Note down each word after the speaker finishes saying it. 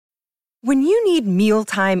When you need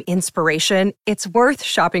mealtime inspiration, it's worth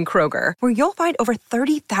shopping Kroger, where you'll find over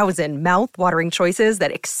 30,000 mouth-watering choices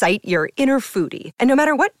that excite your inner foodie. And no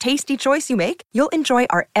matter what tasty choice you make, you'll enjoy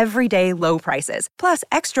our everyday low prices, plus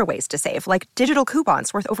extra ways to save, like digital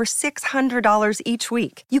coupons worth over $600 each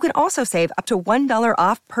week. You can also save up to $1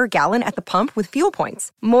 off per gallon at the pump with fuel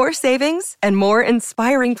points. More savings and more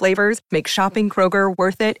inspiring flavors make shopping Kroger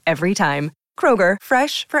worth it every time. Kroger,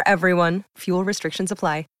 fresh for everyone. Fuel restrictions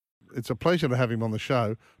apply. It's a pleasure to have him on the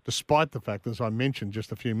show, despite the fact, as I mentioned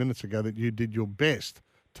just a few minutes ago, that you did your best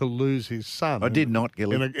to lose his son. I did not,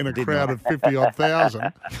 Gilly. In a crowd of 50-odd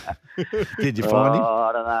thousand. Did you find him?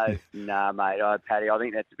 I don't know. Nah, mate. Paddy, I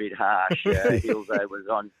think that's a bit harsh. Hilzo was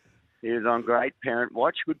on great parent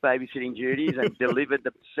watch, good babysitting duties, and delivered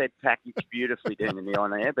the said package beautifully down in the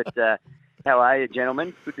on air. But how are you,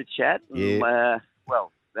 gentlemen? Good to chat. Yeah.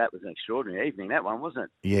 Well, that was an extraordinary evening, that one, wasn't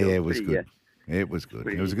it? Yeah, it was good. It was good.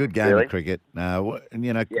 It was a good game really? of cricket.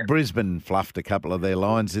 Brisbane fluffed a couple of their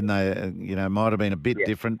lines, didn't they? Might have been a bit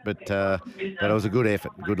different, but it was a good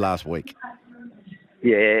effort. Good last week.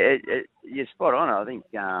 Yeah, you're spot on. I think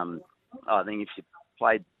if you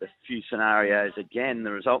played a few scenarios again,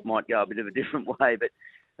 the result might go a bit of a different way. But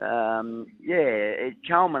a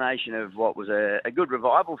culmination of what was a good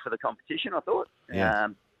revival for the competition, I thought. Yeah.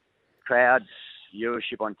 Crowds,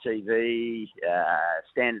 viewership on TV,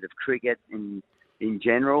 standard of cricket in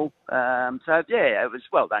general. It was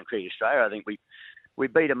well done, Cricket Australia. I think we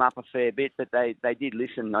beat them up a fair bit, but they did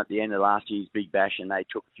listen at the end of last year's Big Bash, and they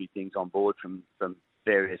took a few things on board from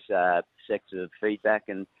various sectors of feedback,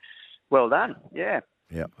 and well done. Yeah.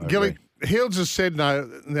 Yeah. Gilly, Heels has said now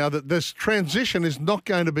that this transition is not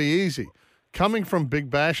going to be easy. Coming from Big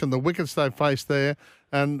Bash and the wickets they've faced there,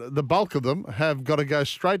 and the bulk of them have got to go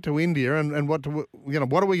straight to India. And what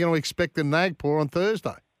are we going to expect in Nagpur on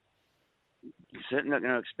Thursday? You're certainly not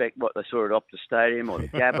going to expect what they saw at Optus Stadium or the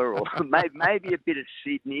Gabba, or maybe a bit of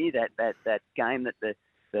Sydney. That game that the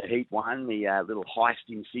Heat won, the little heist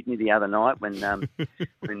in Sydney the other night when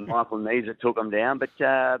Michael Neser took them down. But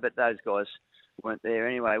those guys weren't there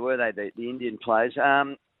anyway, were they? The Indian players.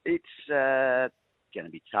 It's going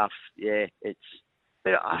to be tough. Yeah,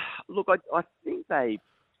 look, I think they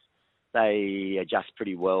adjust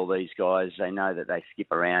pretty well, these guys. They know that they skip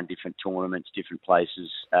around different tournaments, different places,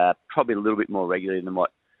 probably a little bit more regularly than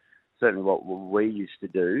what we used to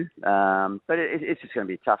do. But it's just going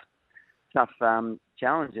to be a tough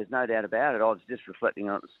challenge. There's no doubt about it. I was just reflecting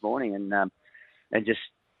on it this morning and just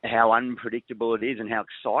how unpredictable it is and how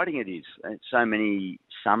exciting it is. And so many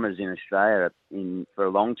summers in Australia for a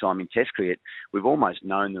long time in Test cricket, we've almost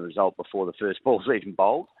known the result before the first ball's even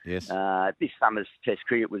bowled. Yes. This summer's Test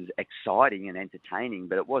cricket was exciting and entertaining,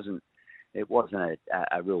 but it wasn't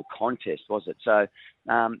a real contest, was it? So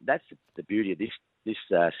that's the beauty of this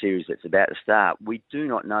series that's about to start. We do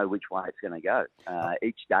not know which way it's going to go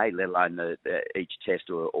each day, let alone each test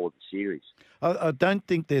or the series. I don't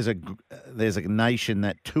think there's a nation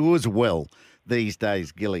that tours well these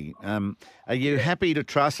days, Gilly. Are you happy to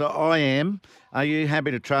trust? I am. Are you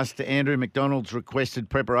happy to trust Andrew McDonald's requested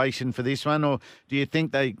preparation for this one, or do you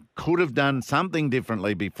think they could have done something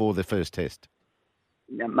differently before the first test?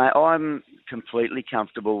 Yeah, mate, I'm completely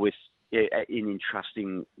comfortable in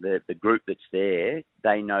entrusting the group that's there.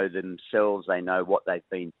 They know themselves. They know what they've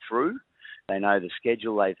been through. They know the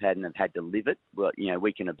schedule they've had and have had to live it. Well,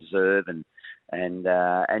 we can observe and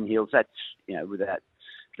Hills. That's without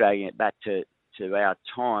dragging it back to our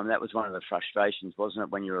time. That was one of the frustrations, wasn't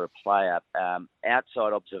it, when you were a player?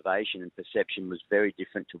 Outside observation and perception was very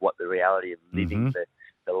different to what the reality of living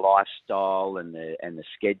the lifestyle and the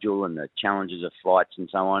schedule and the challenges of flights and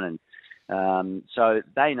so on. And so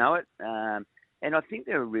they know it, and I think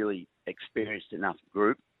they're a really experienced enough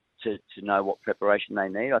group to know what preparation they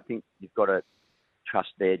need. I think you've got to trust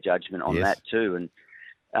their judgment on that too. And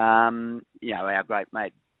our great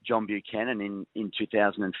mate John Buchanan in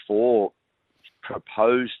 2004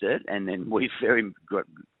 proposed it, and then we very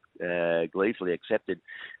gleefully accepted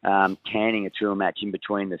canning a tour match in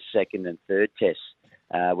between the second and third tests.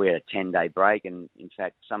 We had a 10-day break, and in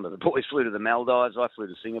fact, some of the boys flew to the Maldives. I flew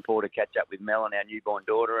to Singapore to catch up with Mel and our newborn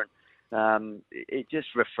daughter, and it just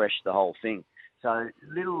refreshed the whole thing. So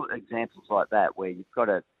little examples like that where you've got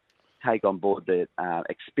to take on board the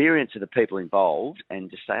experience of the people involved and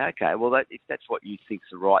just say, okay, well, if that's what you think's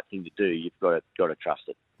the right thing to do, you've got to trust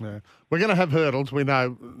it. Yeah. We're going to have hurdles. We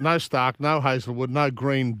know no Stark, no Hazelwood, no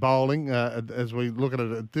Green bowling as we look at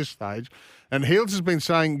it at this stage. And Heels has been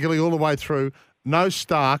saying, Gilly, all the way through, no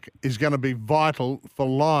Stark is going to be vital for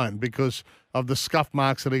Lyon because of the scuff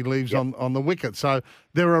marks that he leaves on the wicket. So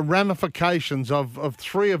there are ramifications of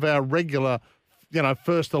three of our regular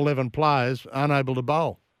first 11 players unable to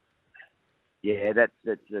bowl. Yeah,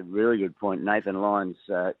 that's a really good point. Nathan Lyon's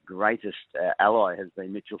greatest ally has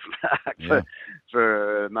been Mitchell Starc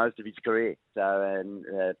for most of his career. So, and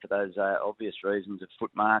for those obvious reasons of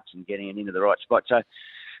foot marks and getting it into the right spot. So,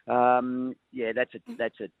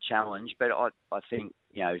 that's a challenge. But I think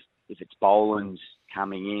if it's Boland's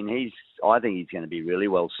coming in, I think he's going to be really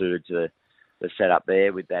well suited to the setup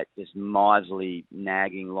there with that just miserly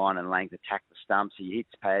nagging line and length, attack the stumps. He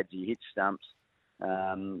hits pads, he hits stumps.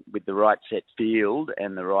 With the right set field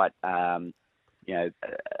and the right,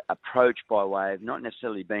 approach by way of not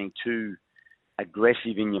necessarily being too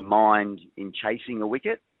aggressive in your mind in chasing a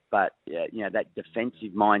wicket, but that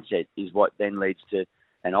defensive mindset is what then leads to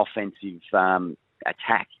an offensive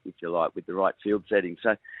attack, if you like, with the right field setting.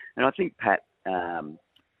 So, and I think Pat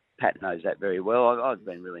knows that very well. I've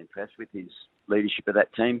been really impressed with his leadership of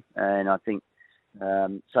that team, and I think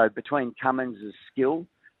so. Between Cummins' skill,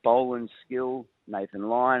 Boland's skill, Nathan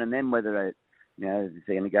Lyon, and then whether if they're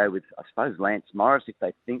going to go with, I suppose, Lance Morris if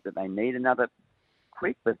they think that they need another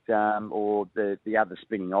quick, but or the other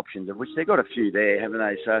spinning options, of which they've got a few there, haven't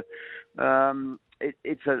they? So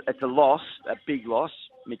it's a loss, a big loss,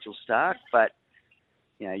 Mitchell Starc, but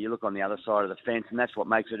you look on the other side of the fence, and that's what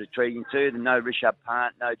makes it intriguing too. No Rishabh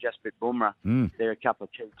Pant, no Jasprit Bumrah. They're a couple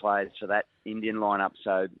of key players for that Indian lineup,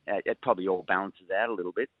 so it probably all balances out a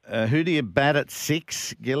little bit. Who do you bat at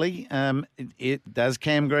 6, Gilly? Does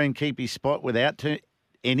Cam Green keep his spot without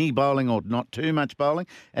any bowling or not too much bowling?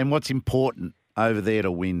 And what's important over there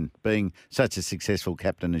to win, being such a successful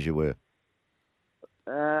captain as you were?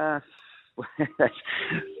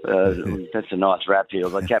 That's a nice rap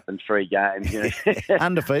field. I captained 3 games.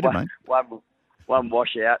 Undefeated, mate. One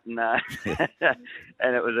washout, and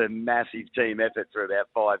and it was a massive team effort for about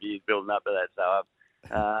 5 years building up to that.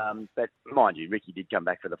 So, but mind you, Ricky did come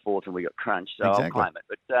back for the 4th, and we got crunched. So exactly. I'll claim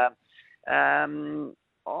it. But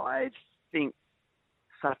I think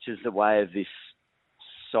such is the way of this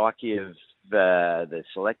psyche of the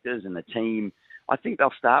selectors and the team. I think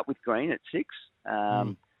they'll start with Green at 6.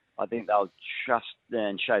 I think they'll trust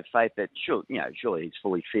and show faith that surely he's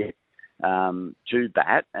fully fit to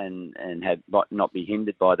bat and not be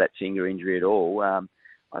hindered by that finger injury at all.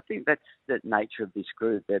 I think that's the nature of this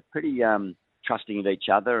group. They're pretty trusting of each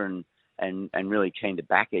other and really keen to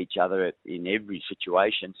back each other in every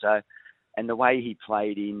situation. So, and the way he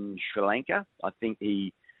played in Sri Lanka, I think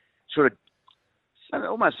he sort of. It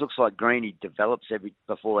almost looks like Greeny develops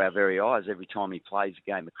before our very eyes every time he plays a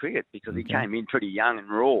game of cricket, because he came in pretty young and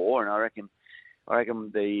raw, and I reckon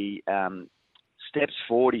the steps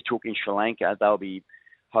forward he took in Sri Lanka, they'll be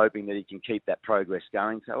hoping that he can keep that progress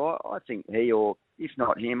going. So I think he, or if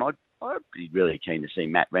not him, I'd be really keen to see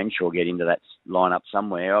Matt Renshaw get into that lineup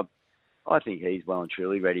somewhere. I think he's well and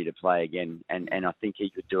truly ready to play again, and I think he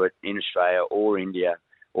could do it in Australia or India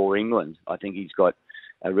or England. I think he's got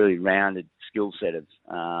a really rounded skill set of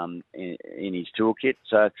in his toolkit.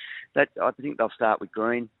 So that I think they'll start with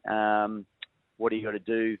Green. What do you got to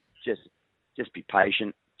do? Just be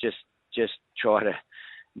patient. Just try to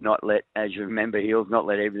not let, as you remember, Hills, not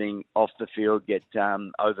let everything off the field get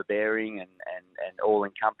overbearing and all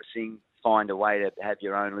encompassing. Find a way to have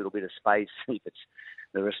your own little bit of space, if it's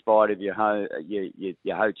the respite of your home,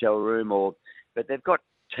 your hotel room, but they've got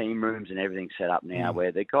team rooms and everything set up now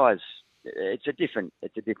where the guys. It's a different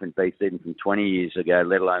beast even from 20 years ago,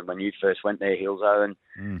 let alone when you first went there, Hilzo,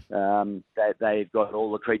 and they've got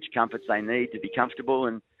all the creature comforts they need to be comfortable,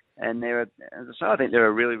 and I think they're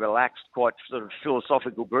a really relaxed, quite sort of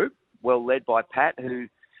philosophical group, well led by Pat, who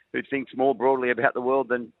thinks more broadly about the world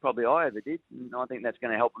than probably I ever did, and I think that's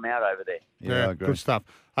going to help them out over there. Yeah, I agree. Good stuff.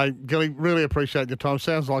 Hey, Gilly, really appreciate your time.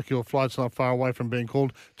 Sounds like your flight's not far away from being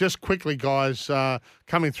called. Just quickly, guys,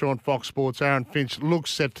 coming through on Fox Sports, Aaron Finch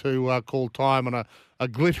looks set to call time on a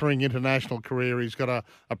glittering international career. He's got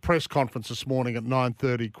a press conference this morning at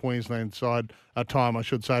 9:30 Queensland side time, I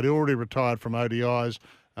should say. He already retired from ODIs.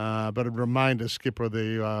 But it remained as skipper of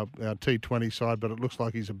the T20 side, but it looks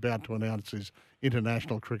like he's about to announce his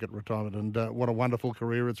international cricket retirement, and what a wonderful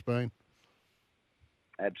career it's been.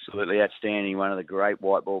 Absolutely outstanding. One of the great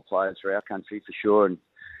white ball players for our country, for sure, and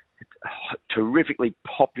terrifically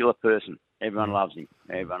popular person. Everyone loves him.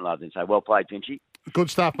 So well played, Finchy. Good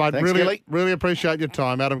stuff, mate. Thanks, Gilly. Really appreciate your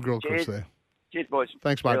time. Adam Gilchrist there. Cheers, boys.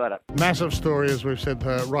 Thanks, mate. See you later. Massive story, as we've said,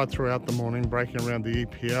 right throughout the morning, breaking around the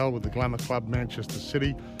EPL with the glamour club Manchester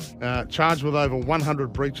City, charged with over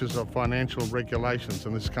 100 breaches of financial regulations,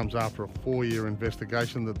 and this comes after a 4-year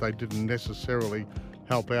investigation that they didn't necessarily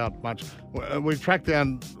help out much. We've tracked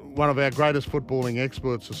down one of our greatest footballing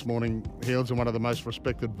experts this morning, Heels, and one of the most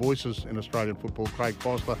respected voices in Australian football, Craig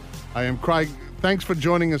Foster. Craig, thanks for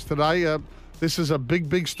joining us today. This is a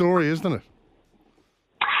big story, isn't it?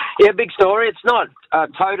 Yeah, big story. It's not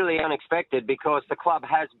totally unexpected because the club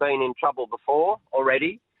has been in trouble before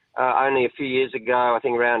already. Only a few years ago, I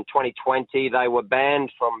think around 2020, they were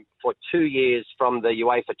banned for 2 years from the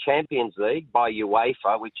UEFA Champions League by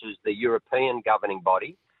UEFA, which is the European governing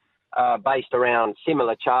body, based around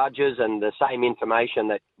similar charges and the same information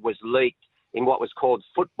that was leaked in what was called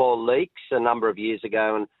Football Leaks a number of years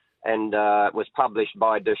ago and was published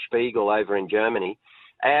by Der Spiegel over in Germany.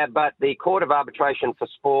 But the Court of Arbitration for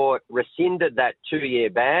Sport rescinded that 2-year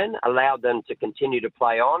ban, allowed them to continue to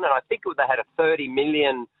play on, and I think they had a 30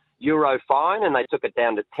 million euro fine, and they took it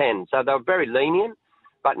down to 10. So they were very lenient.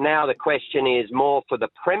 But now the question is more for the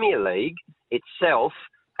Premier League itself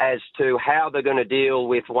as to how they're going to deal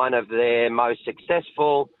with one of their most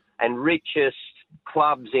successful and richest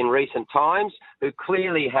clubs in recent times, who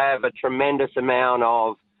clearly have a tremendous amount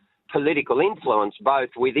of political influence, both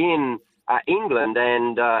within England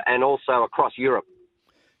and also across Europe.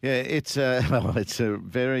 Yeah, it's a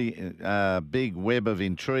very big web of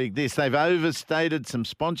intrigue. They've overstated some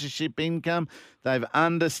sponsorship income. They've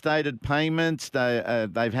understated payments.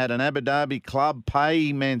 They've had an Abu Dhabi club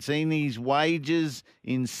pay Mancini's wages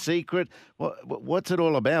in secret. What's it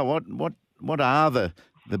all about? What are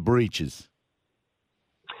the breaches?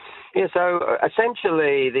 Yeah, so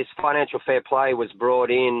essentially this financial fair play was brought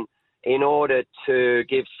in order to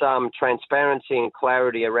give some transparency and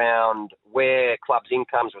clarity around where clubs'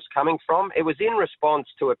 incomes was coming from. It was in response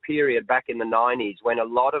to a period back in the 90s when a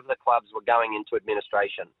lot of the clubs were going into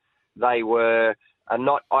administration. They were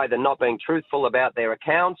either not being truthful about their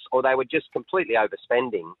accounts or they were just completely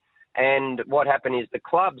overspending. And what happened is the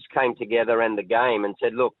clubs came together and the game and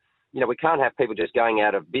said, look, we can't have people just going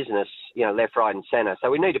out of business, left, right and centre. So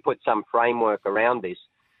we need to put some framework around this.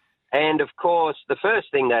 And of course, the first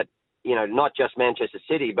thing that not just Manchester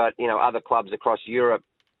City, but, other clubs across Europe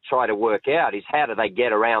try to work out is how do they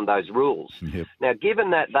get around those rules. Yep. Now, given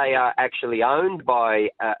that they are actually owned by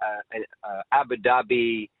an Abu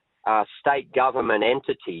Dhabi state government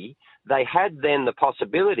entity, they had then the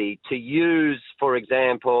possibility to use, for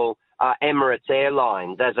example, Emirates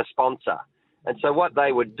Airlines as a sponsor. And so what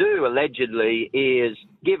they would do, allegedly, is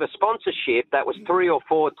give a sponsorship that was 3 or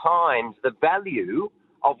 4 times the value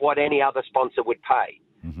of what any other sponsor would pay.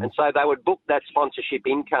 Mm-hmm. And so they would book that sponsorship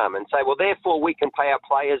income and say, well, therefore we can pay our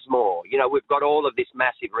players more. We've got all of this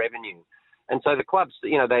massive revenue. And so the clubs,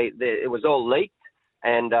 it was all leaked.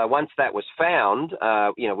 And once that was found,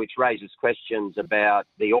 which raises questions about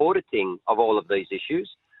the auditing of all of these issues.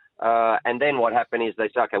 And then what happened is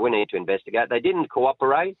they said, okay, we need to investigate. They didn't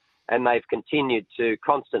cooperate, and they've continued to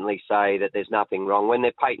constantly say that there's nothing wrong when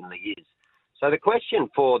there patently is. So the question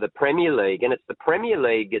for the Premier League, and it's the Premier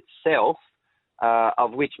League itself,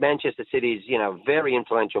 of which Manchester City is, a very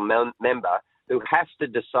influential member, who has to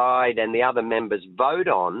decide and the other members vote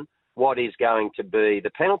on what is going to be the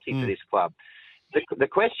penalty for this club. The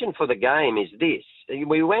question for the game is this.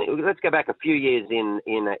 Let's go back a few years in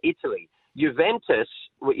Italy. Juventus,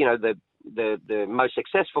 the most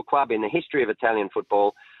successful club in the history of Italian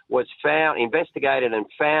football, was investigated and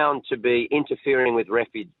found to be interfering with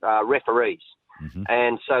referees. Mm-hmm.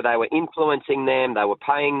 And so they were influencing them, they were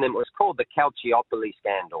paying them. It was called the Calciopoli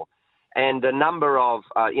scandal. And a number of,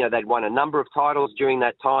 they'd won a number of titles during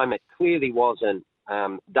that time. It clearly wasn't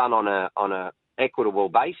done on a equitable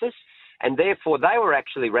basis. And therefore they were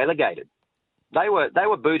actually relegated. They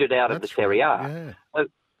were booted out of the Serie A. Yeah.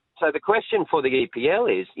 So the question for the EPL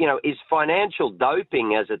is financial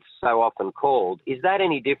doping, as it's so often called, is that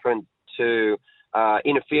any different to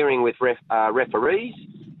interfering with referees,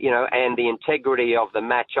 and the integrity of the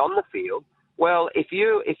match on the field? Well, if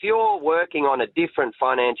you're working on a different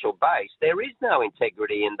financial base, there is no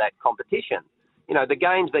integrity in that competition. The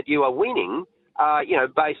games that you are winning are,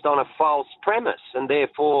 based on a false premise, and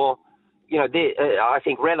therefore, I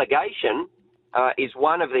think relegation is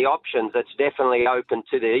one of the options that's definitely open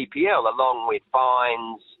to the EPL, along with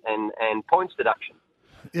fines and points deduction.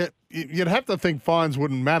 Yeah, you'd have to think fines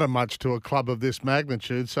wouldn't matter much to a club of this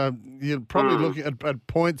magnitude. So you're probably looking at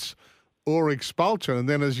points or expulsion. And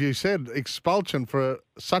then, as you said, expulsion for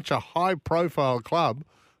such a high-profile club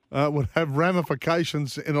would have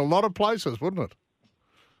ramifications in a lot of places, wouldn't it?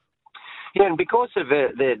 Yeah, and because of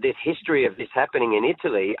the history of this happening in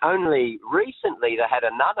Italy, only recently they had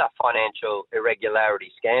another financial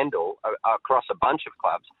irregularity scandal across a bunch of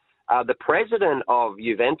clubs. The president of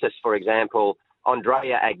Juventus, for example,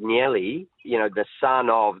 Andrea Agnelli, the son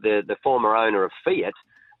of the former owner of Fiat,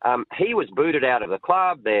 He was booted out of the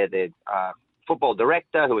club. Their football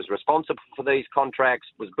director, who was responsible for these contracts,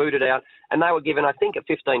 was booted out, and they were given, I think, a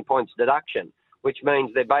 15 points deduction, which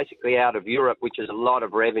means they're basically out of Europe, which is a lot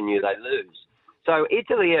of revenue they lose. So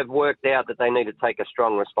Italy have worked out that they need to take a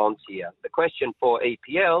strong response here. The question for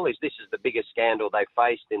EPL is, this is the biggest scandal they've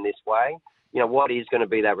faced in this way. You know, what is going to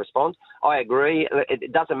be that response? I agree.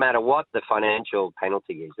 It doesn't matter what the financial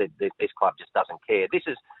penalty is. This club just doesn't care.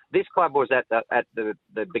 This club was at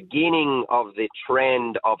the beginning of the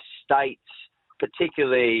trend of states,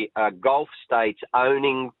 particularly Gulf states,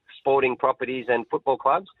 owning sporting properties and football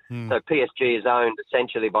clubs. So PSG is owned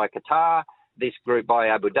essentially by Qatar, this group by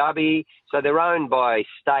Abu Dhabi. So they're owned by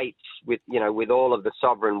states with all of the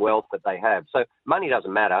sovereign wealth that they have. So money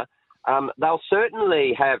doesn't matter. They'll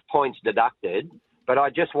certainly have points deducted, but I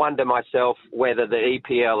just wonder myself whether the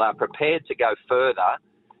EPL are prepared to go further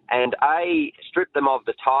and strip them of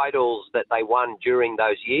the titles that they won during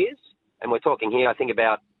those years. And we're talking here, I think,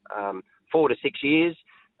 about 4 to 6 years.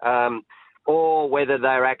 Or whether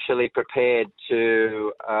they're actually prepared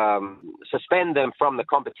to suspend them from the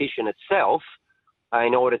competition itself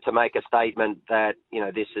in order to make a statement that,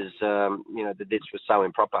 this is, that this was so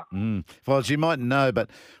improper. Well, as you might know, but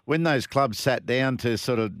when those clubs sat down to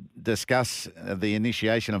sort of discuss the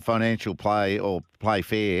initiation of financial play or play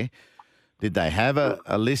fair, did they have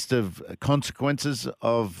a list of consequences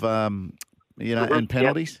of, and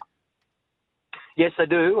penalties? Yes, they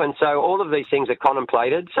do. And so all of these things are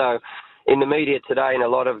contemplated. So in the media today, and a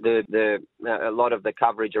lot of the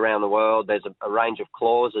coverage around the world, there's a range of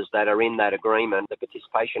clauses that are in that agreement, the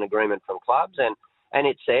participation agreement from clubs, and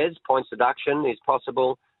it says points deduction is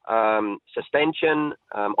possible, suspension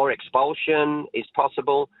or expulsion is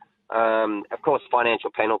possible. Of course,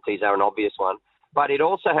 financial penalties are an obvious one, but it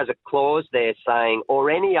also has a clause there saying,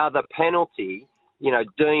 or any other penalty,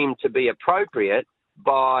 deemed to be appropriate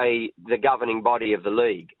by the governing body of the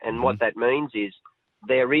league. And what that means is,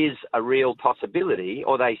 there is a real possibility,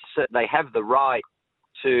 or they have the right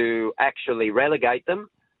to actually relegate them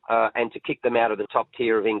and to kick them out of the top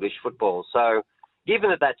tier of English football. So, given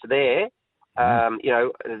that that's there,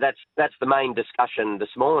 that's the main discussion this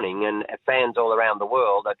morning, and fans all around the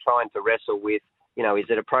world are trying to wrestle with, is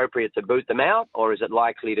it appropriate to boot them out, or is it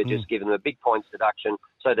likely to just give them a big points deduction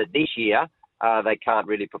so that this year they can't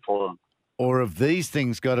really perform? Or have these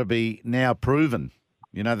things got to be now proven?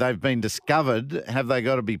 They've been discovered. Have they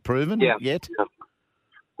got to be proven yet? Yeah.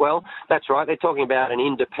 Well, that's right. They're talking about an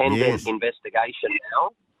independent investigation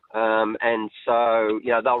now. And so,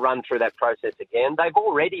 they'll run through that process again. They've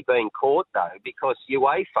already been caught, though, because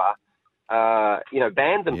UEFA,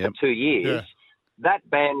 banned them for 2 years. Yeah. That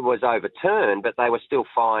ban was overturned, but they were still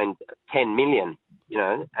fined 10 million,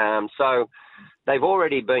 So they've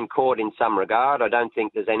already been caught in some regard. I don't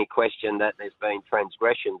think there's any question that there's been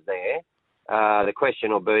transgressions there. The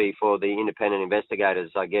question will be for the independent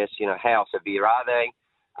investigators, I guess, how severe are they?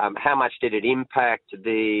 How much did it impact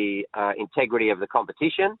the integrity of the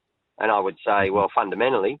competition? And I would say, well,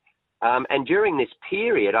 fundamentally. And during this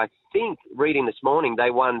period, I think, reading this morning,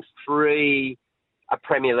 they won 3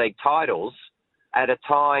 Premier League titles at a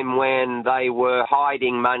time when they were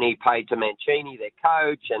hiding money paid to Mancini, their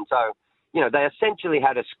coach. And so, they essentially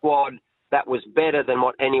had a squad that was better than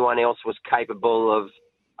what anyone else was capable of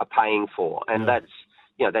paying for, and that's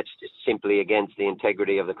just simply against the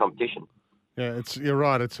integrity of the competition. Yeah, you're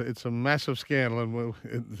right. It's a massive scandal, and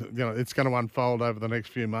it's going to unfold over the next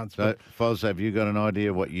few months. So, Foz, have you got an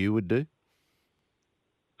idea what you would do?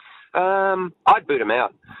 I'd boot them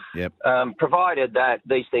out. Yep. Provided that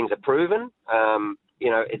these things are proven.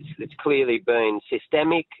 It's clearly been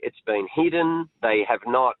systemic. It's been hidden. They have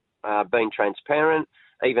not been transparent.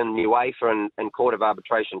 Even UEFA and Court of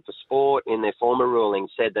Arbitration for Sport in their former ruling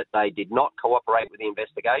said that they did not cooperate with the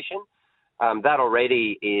investigation. That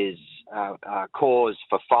already is cause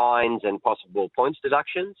for fines and possible points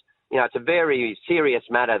deductions. It's a very serious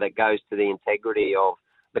matter that goes to the integrity of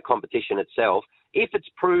the competition itself. If it's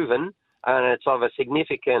proven and it's of a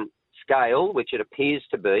significant scale, which it appears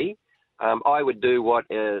to be, I would do what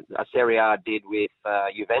Serie A did with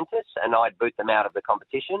Juventus, and I'd boot them out of the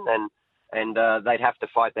competition, and they'd have to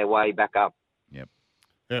fight their way back up. Yep.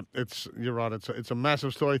 Yep, you're right. It's a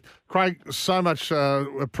massive story. Craig, so much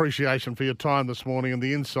appreciation for your time this morning and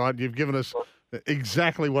the insight. You've given us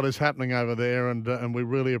exactly what is happening over there, and we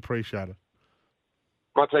really appreciate it.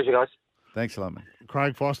 My pleasure, guys. Thanks a lot, mate.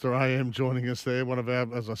 Craig Foster, AM, joining us there. One of our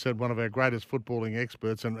greatest footballing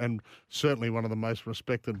experts, and certainly one of the most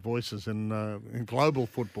respected voices in global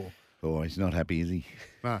football. Oh, he's not happy, is he?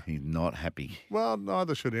 No. He's not happy. Well,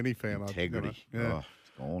 neither should any fan. Integrity. Yeah.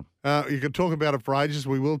 Oh, Gone. You can talk about it for ages.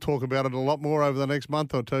 We will talk about it a lot more over the next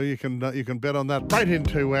month or two. You can bet on that. Right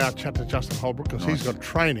into our chat to Justin Holbrook because he's got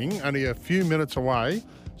training only a few minutes away.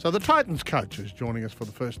 So the Titans coach is joining us for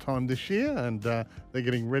the first time this year, and they're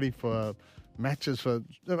getting ready for matches for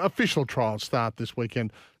official trials start this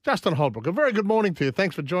weekend. Justin Holbrook, a very good morning to you.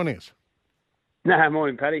 Thanks for joining us. No,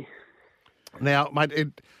 morning, Paddy. Now, mate,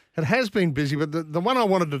 it has been busy, but the one I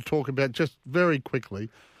wanted to talk about just very quickly,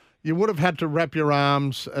 you would have had to wrap your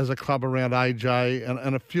arms as a club around AJ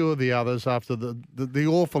and a few of the others after the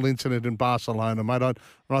awful incident in Barcelona, mate.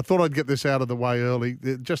 I thought I'd get this out of the way early,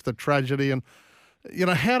 just the tragedy. And, you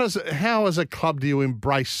know, how as a club do you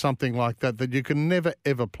embrace something like that you can never,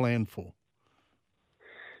 ever plan for?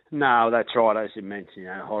 No, that's right. As you mentioned,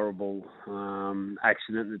 horrible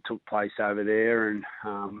accident that took place over there, and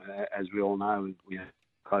as we all know, we're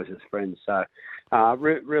closest friends. So,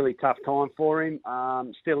 really tough time for him.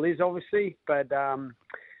 Still is, obviously, but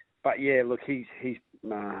yeah, look, he's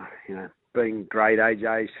being great.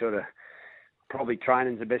 AJ sort of probably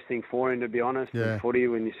training's the best thing for him, to be honest. Yeah. In footy,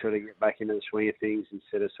 when you sort of get back into the swing of things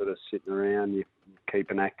instead of sort of sitting around, you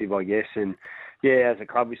keep him active, I guess, and. Yeah, as a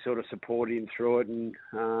club, we sort of supported him through it, and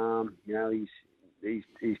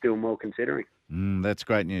he's doing well considering. That's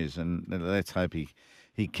great news, and let's hope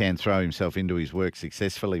he can throw himself into his work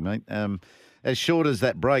successfully, mate. As short as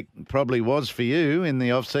that break probably was for you in the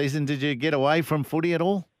off season, did you get away from footy at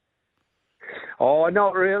all? Oh,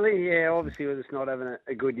 not really. Yeah, obviously with us not having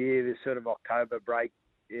a good year, this sort of October break.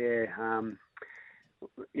 Yeah.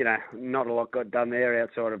 Not a lot got done there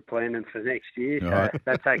outside of planning for next year. So right.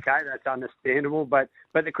 That's okay. That's understandable. But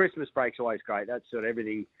the Christmas break's always great. That's sort of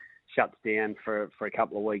everything shuts down for a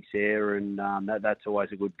couple of weeks there, and that's always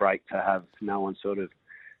a good break to have. No one sort of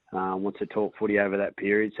wants to talk footy over that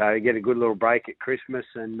period. So you get a good little break at Christmas,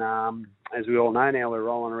 and as we all know now, we're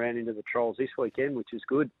rolling around into the trials this weekend, which is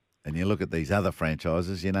good. And you look at these other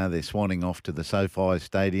franchises, they're swanning off to the SoFi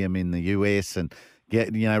Stadium in the US and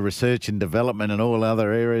get, research and development and all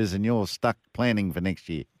other areas, and you're stuck planning for next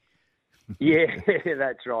year. Yeah,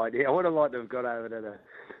 that's right. Yeah, I would have liked to have got over to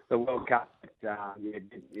the World Cup.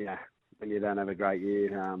 When you don't have a great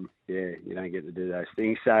year, you don't get to do those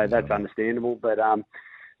things. So that's understandable. But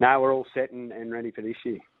no, we're all set and ready for this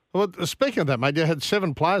year. Well, speaking of that, mate, you had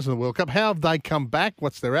 7 players in the World Cup. How have they come back?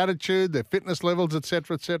 What's their attitude, their fitness levels, et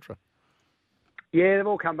cetera, et cetera? Yeah, they've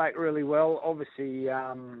all come back really well. Obviously,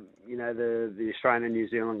 the Australian and New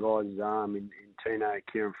Zealand guys, in Tino,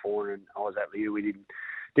 Kieran Fawn and Isaac Liu, we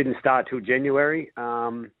didn't start till January.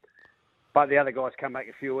 But the other guys come back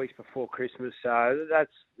a few weeks before Christmas. So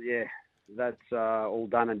that's all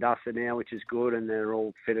done and dusted now, which is good, and they're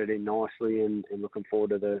all fitted in nicely and looking forward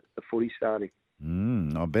to the footy starting.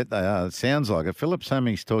 I bet they are. It sounds like it. Philip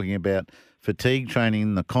Summey's talking about fatigue training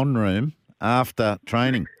in the con room after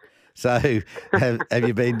training. So have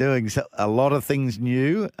you been doing a lot of things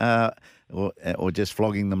new or just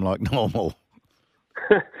flogging them like normal?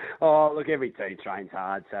 Oh, look, every team trains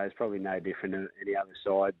hard, so it's probably no different than any other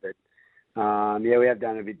side. But, we have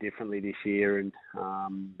done a bit differently this year, and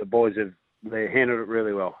the boys they handled it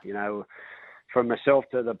really well. From myself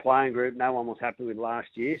to the playing group, no one was happy with last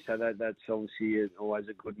year, so that's obviously always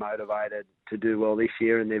a good motivator to do well this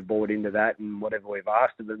year, and they've bought into that, and whatever we've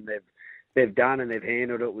asked of them, they've done, and they've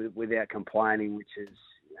handled it without complaining, which is,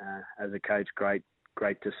 as a coach, great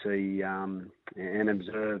to see and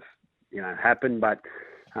observe, happen. But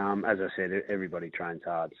as I said, everybody trains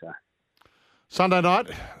hard. So Sunday night,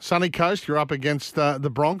 Sunny Coast, you're up against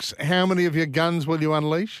the Bronx. How many of your guns will you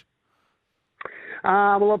unleash?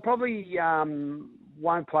 Well, I probably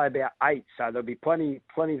won't play about 8, so there'll be plenty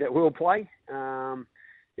that will play.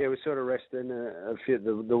 We're sort of resting a few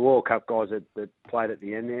the World Cup guys that played at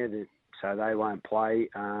the end there, so they won't play,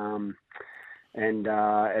 and then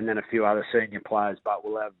a few other senior players. But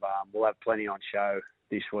we'll have plenty on show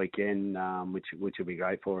this weekend, which will be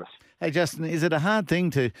great for us. Hey, Justin, is it a hard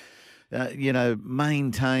thing to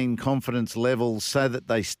maintain confidence levels so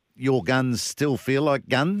that your guns still feel like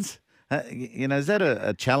guns? Is that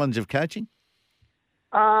a challenge of coaching?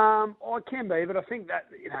 It can be, but I think that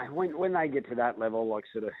when they get to that level, like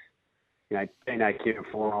sort of, Tino, Kieran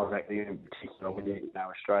Fawn, Isaac Liu in particular, when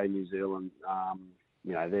Australia, New Zealand,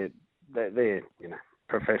 they're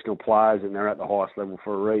professional players and they're at the highest level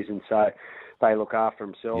for a reason. So they look after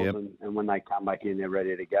themselves, yep. and when they come back in, they're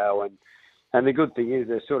ready to go. And the good thing is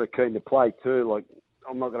they're sort of keen to play too. Like,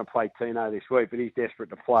 I'm not going to play Tino this week, but he's desperate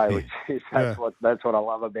to play, which is that's what I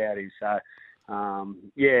love about him. So,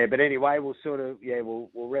 but anyway, we'll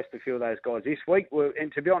rest a few of those guys this week.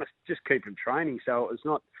 And to be honest, just keep them training. So it's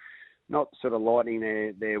not not sort of lightening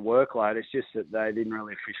their workload. It's just that they didn't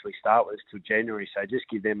really officially start with us till January. So just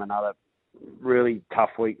give them another really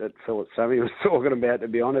tough week that Philip Sammy was talking about, to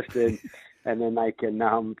be honest, and then they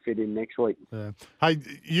can fit in next week. Yeah. Hey,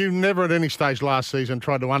 you never at any stage last season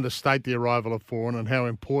tried to understate the arrival of Foran and how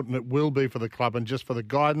important it will be for the club and just for the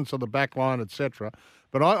guidance of the back line, etc.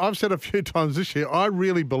 But I've said a few times this year, I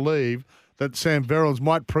really believe that Sam Verrills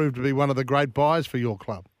might prove to be one of the great buys for your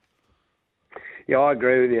club. Yeah, I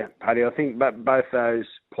agree with you, Paddy. I think both those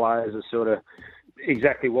players are sort of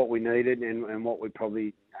exactly what we needed and what we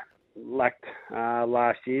probably lacked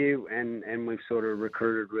last year, and we've sort of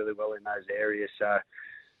recruited really well in those areas. So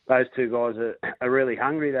those two guys are really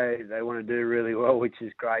hungry. They want to do really well, which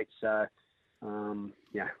is great. So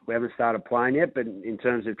we haven't started playing yet, but in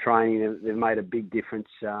terms of training, they've made a big difference.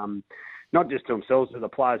 Not just to themselves, but the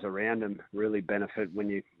players around them really benefit when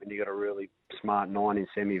you got a really smart 9 in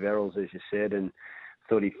Sammy Verrills, as you said, and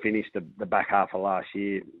thought he finished the back half of last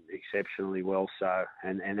year exceptionally well. So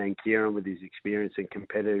and then Kieran with his experience and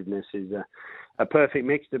competitiveness is a perfect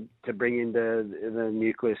mix to bring into the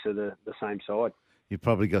nucleus of the same side. You've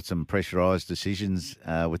probably got some pressurised decisions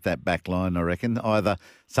with that back line, I reckon. Either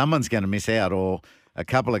someone's going to miss out or a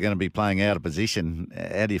couple are going to be playing out of position.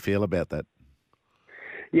 How do you feel about that?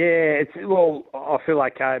 Yeah, I feel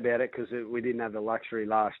okay about it because we didn't have the luxury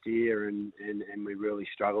last year and we really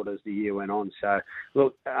struggled as the year went on. So,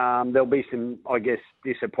 look, there'll be some, I guess,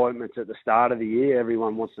 disappointments at the start of the year.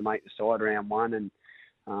 Everyone wants to make the side round one and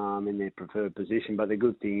in their preferred position. But the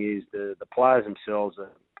good thing is the players themselves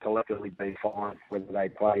are collectively been fine, whether they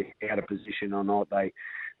play out of position or not. They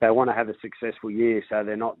want to have a successful year, so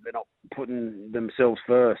they're not putting themselves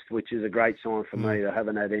first, which is a great sign for me. They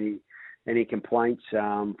haven't had any complaints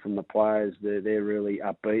from the players. They're really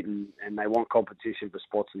upbeat and they want competition for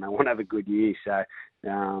spots and they want to have a good year. So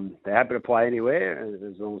they're happy to play anywhere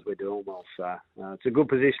as long as we're doing well. So it's a good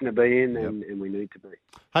position to be in and we need to be.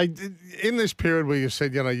 Hey, in this period where you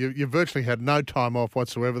said, you virtually had no time off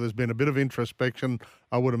whatsoever, there's been a bit of introspection,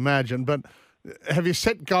 I would imagine. But have you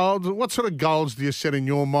set goals? What sort of goals do you set in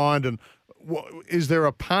your mind? And is there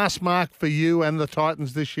a pass mark for you and the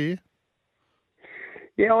Titans this year?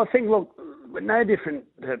 Yeah, I think, look, no different.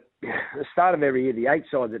 At the start of every year, the 8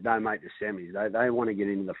 sides that don't make the semis, they want to get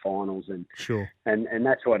into the finals, and sure, and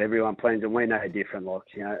that's what everyone plans, and we're no different. Like,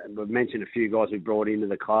 we've mentioned a few guys we've brought into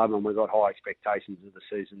the club, and we've got high expectations of the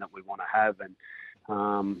season that we want to have, and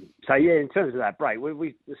so yeah, in terms of that break,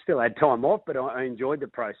 we still had time off, but I enjoyed the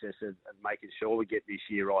process of making sure we get this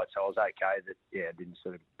year right. So I was okay that it didn't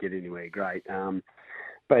sort of get anywhere great.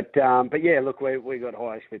 But yeah, look, we got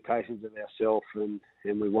high expectations of ourselves, and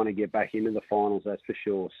we want to get back into the finals, that's for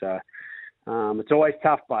sure. So it's always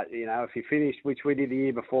tough, but if you finish, which we did the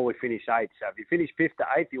year before, we finished 8th. So if you finish 5th to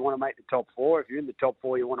 8th, you want to make the top 4. If you're in the top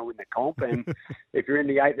 4, you want to win the comp, and if you're in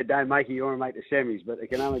the 8 that don't make it, you want to make the semis. But it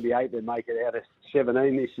can only be 8 that make it out of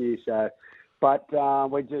 17 this year. So, but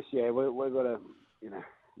we just we've got to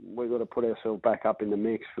we've got to put ourselves back up in the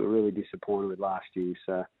mix. We're really disappointed with last year,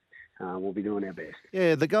 so. We'll be doing our best.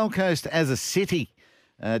 Yeah, the Gold Coast as a city,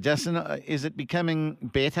 Justin, is it becoming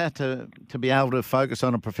better to be able to focus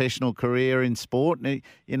on a professional career in sport?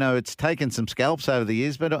 It's taken some scalps over the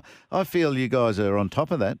years, but I feel you guys are on top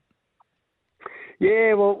of that.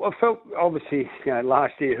 Yeah, well, I felt obviously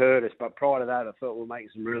last year hurt us, but prior to that, I felt we were making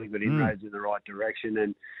some really good inroads in the right direction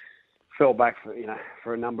and fell back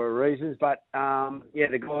for a number of reasons. But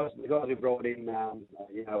the guys we brought in,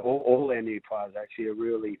 all our new players actually are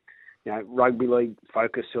really. Rugby league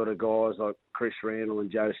focused sort of guys like Chris Randall and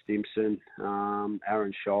Joe Stimson,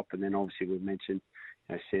 Aaron Shop, and then obviously we've mentioned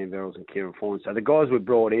Sam Verrills and Kieran Foran. So the guys we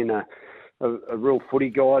brought in are real footy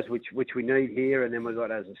guys, which we need here, and then we've got,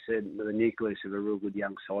 as I said, the nucleus of a real good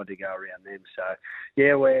young side to go around them. So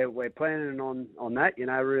yeah, we're planning on that.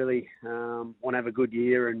 Really want to have a good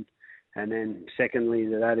year and then secondly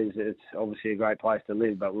to that is it's obviously a great place to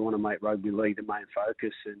live, but we want to make rugby league the main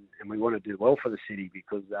focus and we want to do well for the city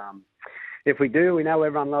because if we do, we know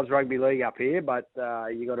everyone loves rugby league up here, but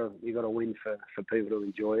you got to win for people to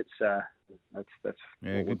enjoy it. So that's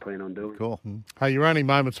what we plan on doing. Cool. Hey, you're only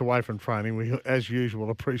moments away from training. We, as usual,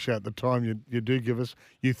 appreciate the time you do give us.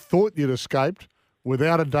 You thought you'd escaped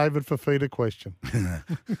without a David Fifita question.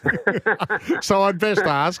 So I'd best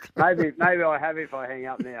ask. Maybe I have if I hang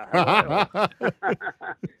up now.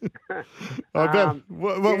 I bet.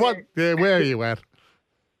 Where are you at?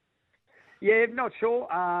 Yeah, not sure.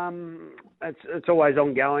 It's always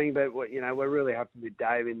ongoing, but we're really happy with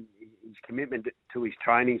Dave and his commitment to his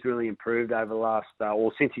training's really improved over the last,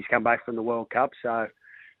 since he's come back from the World Cup. So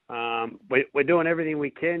we're doing everything we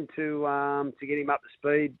can to get him up to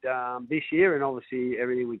speed this year, and obviously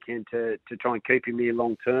everything we can to try and keep him here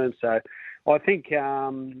long term. So I think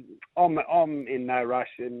I'm in no rush,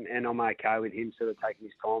 and I'm okay with him sort of taking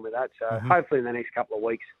his time with that. So hopefully in the next couple of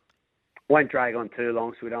weeks, won't drag on too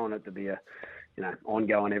long, so we don't want it to be a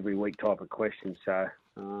ongoing every week type of question. So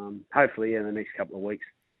hopefully in the next couple of weeks.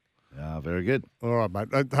 Very good. All right, mate.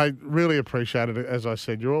 I really appreciate it. As I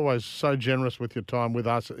said, you're always so generous with your time with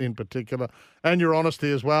us in particular, and your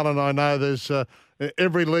honesty as well. And I know there's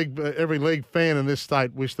every league fan in this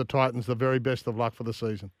state wish the Titans the very best of luck for the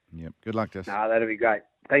season. Yep. Good luck, Justin. No, that'll be great.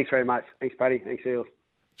 Thanks very much. Thanks, Paddy. Thanks, Eels.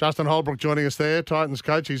 Justin Holbrook joining us there, Titans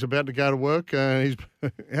coach. He's about to go to work. He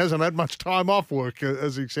hasn't had much time off work,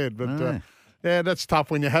 as he said. But yeah, that's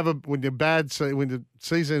tough when when the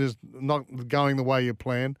season is not going the way you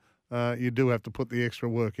plan. You do have to put the extra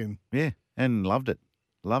work in. Yeah, and loved it.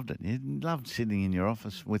 Loved it. You loved sitting in your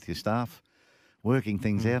office with your staff, working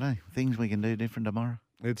things out, eh? Things we can do different tomorrow.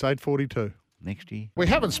 It's 8:42. Next year. We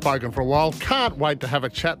haven't spoken for a while. Can't wait to have a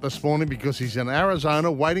chat this morning because he's in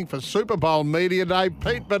Arizona waiting for Super Bowl Media Day.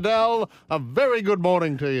 Pete Bedell, a very good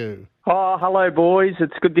morning to you. Oh, hello, boys.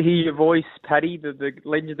 It's good to hear your voice, Paddy, the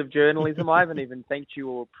legend of journalism. I haven't even thanked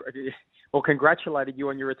you or congratulated you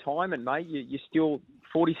on your retirement, mate. You're still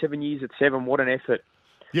 47 years at 7. What an effort.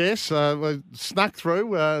 Yes, we snuck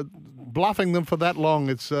through, bluffing them for that long.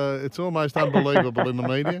 It's almost unbelievable in the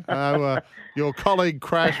media. Your colleague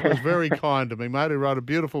Crash was very kind to me, mate. He wrote a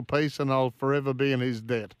beautiful piece, and I'll forever be in his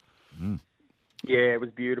debt. Yeah, it was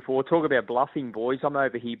beautiful. We'll talk about bluffing, boys. I'm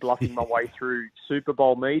over here bluffing my way through Super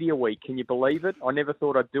Bowl Media Week. Can you believe it? I never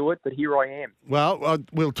thought I'd do it, but here I am. Well,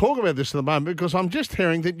 we'll talk about this in a moment because I'm just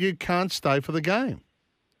hearing that you can't stay for the game.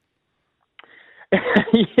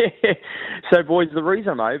 Yeah. So, boys, the reason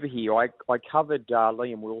I'm over here, I covered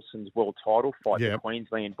Liam Wilson's world title fight, the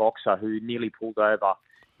Queensland boxer who nearly pulled over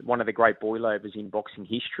one of the great boilovers in boxing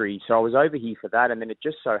history. So I was over here for that, and then it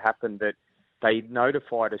just so happened that they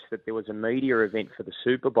notified us that there was a media event for the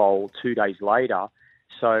Super Bowl 2 days later.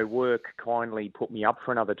 So work kindly put me up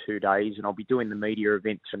for another 2 days, and I'll be doing the media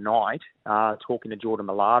event tonight, talking to Jordan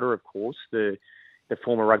Mailata, of course, the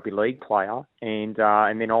former rugby league player, and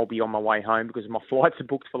then I'll be on my way home because my flights are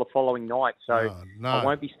booked for the following night. So I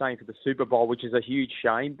won't be staying for the Super Bowl, which is a huge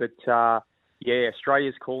shame. But, yeah,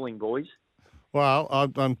 Australia's calling, boys. Well,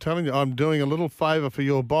 I'm telling you, I'm doing a little favour for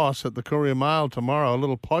your boss at the Courier Mail tomorrow, a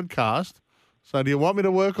little podcast. So do you want me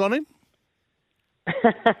to work on him?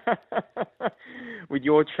 With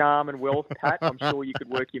your charm and wealth, Pat, I'm sure you could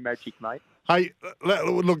work your magic, mate. Hey,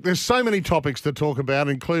 look, there's so many topics to talk about,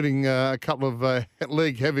 including a couple of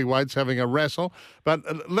league heavyweights having a wrestle.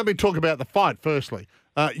 But let me talk about the fight firstly.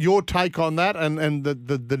 Your take on that and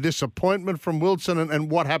the disappointment from Wilson and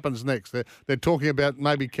what happens next. They're talking about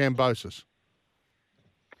maybe Kambosos.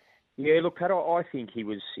 Yeah, look, Pat, I think he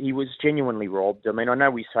was genuinely robbed. I mean, I know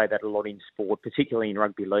we say that a lot in sport, particularly in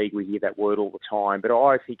rugby league. We hear that word all the time. But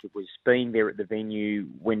I think it was being there at the venue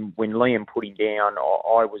when Liam put him down.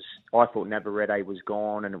 I thought Navarrete was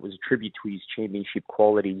gone, and it was a tribute to his championship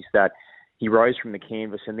qualities that he rose from the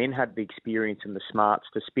canvas and then had the experience and the smarts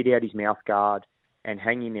to spit out his mouth guard and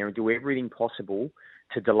hang in there and do everything possible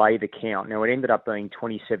to delay the count. Now, it ended up being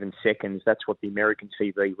 27 seconds. That's what the American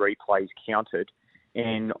TV replays counted.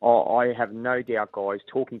 And I have no doubt, guys,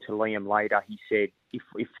 talking to Liam later, he said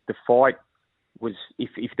if the fight was,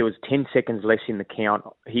 if there was 10 seconds less in the count,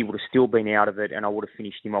 he would have still been out of it and I would have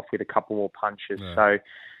finished him off with a couple more punches. Yeah. So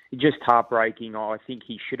just heartbreaking. I think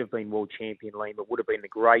he should have been world champion, Liam. It would have been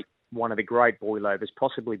one of the great boilovers,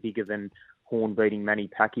 possibly bigger than Horn beating Manny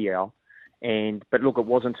Pacquiao. But look, it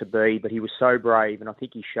wasn't to be, but he was so brave. And I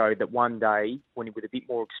think he showed that one day, with a bit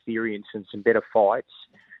more experience and some better fights,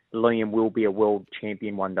 Liam will be a world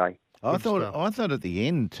champion one day. I thought at the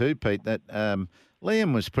end too, Pete, that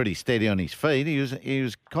Liam was pretty steady on his feet. He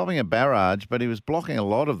was copping a barrage, but he was blocking a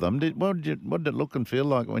lot of them. What did it look and feel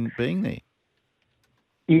like when being there?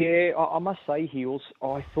 Yeah, I must say, Heels,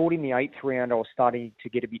 I thought in the 8th round I was starting to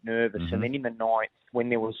get a bit nervous, and then in the 9th, when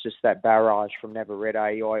there was just that barrage from Navarrete,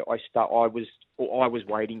 I was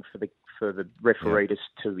waiting for the referee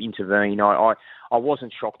to intervene. I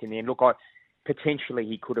wasn't shocked in the end. Look, potentially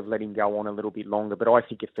he could have let him go on a little bit longer, but I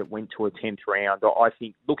think if it went to a 10th round, I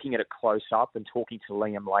think looking at it close up and talking to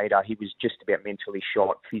Liam later, he was just about mentally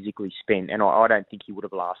shot, physically spent, and I don't think he would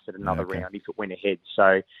have lasted another round if it went ahead.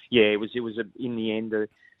 So, yeah, it was in the end a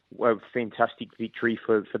fantastic victory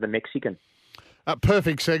for the Mexican. A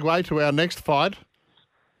perfect segue to our next fight,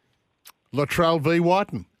 Latrell v.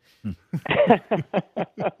 Whiten.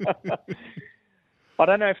 I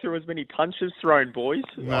don't know if there was many punches thrown, boys.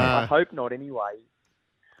 Nah. I hope not anyway.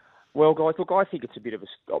 Well, guys, look, I think it's a bit of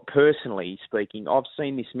a... Personally speaking, I've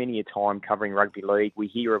seen this many a time covering rugby league. We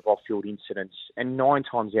hear of off-field incidents, and 9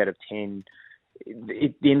 times out of 10,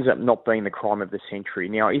 it ends up not being the crime of the century.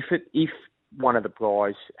 Now, if one of the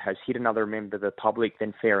guys has hit another member of the public,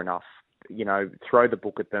 then fair enough. You know, throw the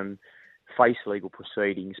book at them, face legal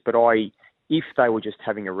proceedings. But if they were just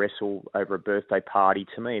having a wrestle over a birthday party,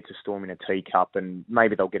 to me, it's a storm in a teacup, and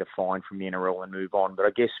maybe they'll get a fine from the NRL and move on. But I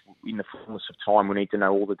guess in the fullness of time, we need to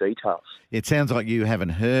know all the details. It sounds like you haven't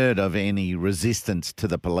heard of any resistance to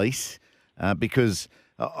the police, because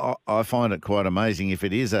I find it quite amazing. If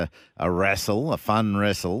it is a wrestle, a fun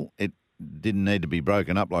wrestle, it didn't need to be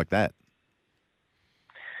broken up like that.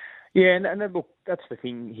 Yeah, and look, that's the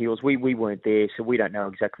thing, Heels. We weren't there, so we don't know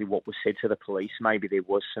exactly what was said to the police. Maybe there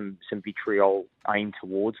was some vitriol aimed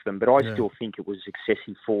towards them, but I still think it was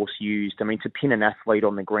excessive force used. I mean, to pin an athlete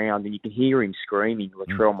on the ground and you can hear him screaming,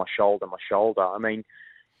 Latrell, my shoulder, my shoulder. I mean,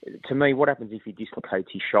 to me, what happens if he dislocates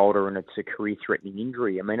his shoulder and it's a career-threatening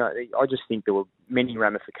injury? I mean, I just think there were many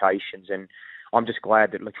ramifications, and I'm just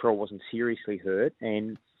glad that Latrell wasn't seriously hurt,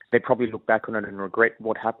 and they probably look back on it and regret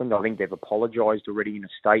what happened. I think they've apologised already in a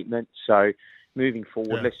statement. So moving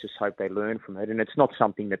forward, let's just hope they learn from it. And it's not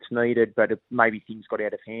something that's needed, but maybe things got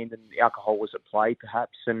out of hand and alcohol was at play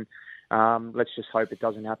perhaps. And let's just hope it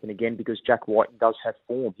doesn't happen again, because Jack White does have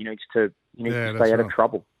form. He needs to stay out of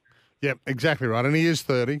trouble. Yeah, exactly right. And he is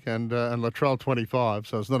 30 and Latrell 25,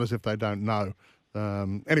 so it's not as if they don't know.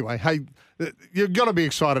 Anyway, hey, you've got to be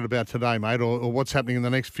excited about today, mate, or what's happening in the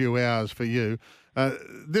next few hours for you.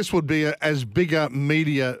 This would be as big a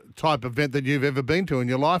media type event that you've ever been to in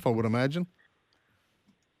your life, I would imagine.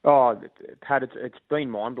 Oh, Pat, it's been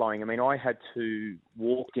mind-blowing. I mean, I had to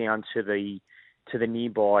walk down to the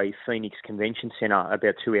nearby Phoenix Convention Centre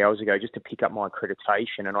about 2 hours ago just to pick up my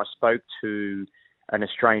accreditation, and I spoke to an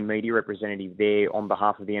Australian media representative there on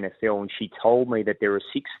behalf of the NFL, and she told me that there are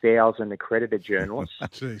 6,000 accredited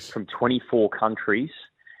journalists from 24 countries.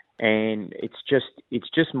 And it's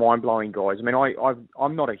just mind blowing, guys. I mean,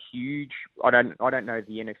 I'm not a huge. I don't know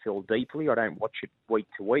the NFL deeply. I don't watch it week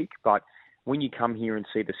to week. But when you come here and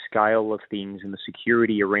see the scale of things and the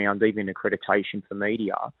security around even accreditation for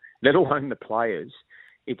media, let alone the players,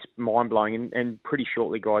 it's mind blowing. And pretty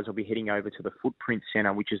shortly, guys, I'll be heading over to the Footprint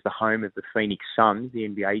Centre, which is the home of the Phoenix Suns, the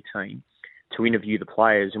NBA team, to interview the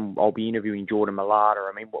players. And I'll be interviewing Jordan Mailata.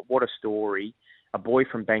 I mean, what a story! A boy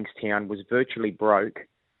from Bankstown was virtually broke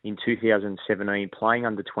in 2017, playing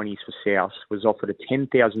under 20s for South, was offered a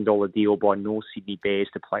 $10,000 deal by North Sydney Bears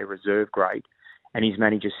to play reserve grade. And his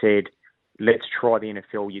manager said, let's try the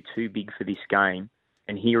NFL, you're too big for this game.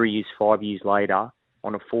 And here he is 5 years later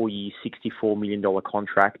on a 4-year, $64 million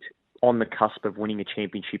contract on the cusp of winning a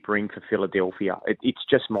championship ring for Philadelphia. It's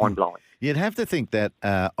just mind-blowing. You'd have to think that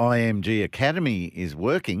IMG Academy is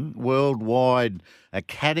working, worldwide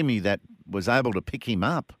academy that was able to pick him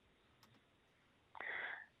up.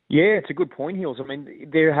 Yeah, it's a good point, Hills. I mean,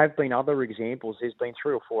 there have been other examples. There's been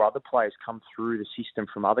 3 or 4 other players come through the system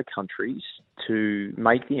from other countries to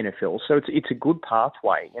make the NFL. So it's a good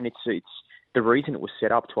pathway, and it's the reason it was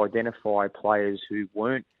set up to identify players who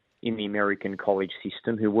weren't in the American college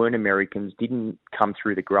system, who weren't Americans, didn't come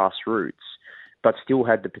through the grassroots, but still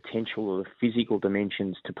had the potential or the physical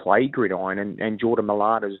dimensions to play gridiron. And Jordan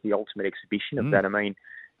Mailata is the ultimate exhibition of that. I mean,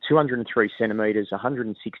 203 centimetres,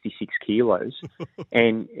 166 kilos.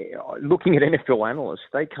 And looking at NFL analysts,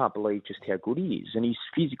 they can't believe just how good he is. And his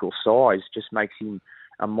physical size just makes him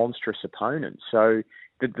a monstrous opponent. So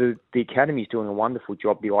the Academy is doing a wonderful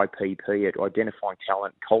job, the IPP, at identifying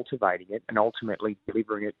talent, cultivating it, and ultimately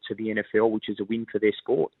delivering it to the NFL, which is a win for their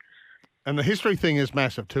sport. And the history thing is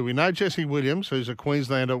massive too. We know Jesse Williams, who's a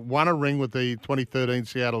Queenslander, won a ring with the 2013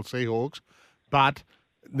 Seattle Seahawks, but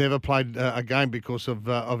never played a game because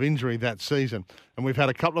of injury that season. And we've had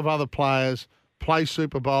a couple of other players play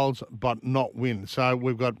Super Bowls but not win. So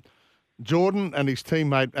we've got Jordan and his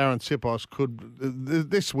teammate Aaron Sipos.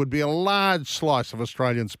 This would be a large slice of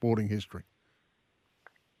Australian sporting history.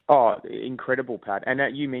 Oh, incredible, Pat.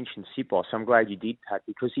 And you mentioned Sipos. I'm glad you did, Pat,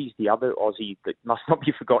 because he's the other Aussie that must not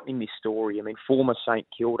be forgotten in this story. I mean, former St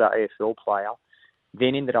Kilda AFL player,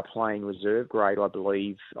 then ended up playing reserve grade, I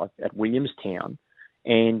believe, at Williamstown,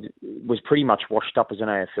 and was pretty much washed up as an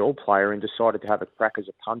AFL player and decided to have a crack as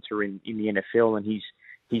a punter in the NFL. And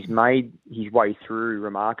he's made his way through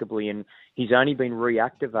remarkably, and he's only been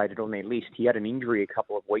reactivated on their list. He had an injury a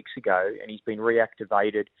couple of weeks ago, and he's been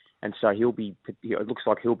reactivated, and so it looks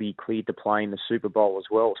like he'll be cleared to play in the Super Bowl as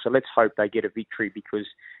well. So let's hope they get a victory, because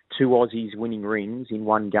 2 Aussies winning rings in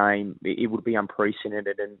one game, it would be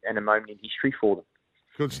unprecedented and a moment in history for them.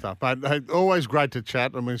 Good stuff, mate. Hey, always great to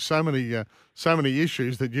chat. I mean, so many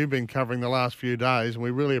issues that you've been covering the last few days, and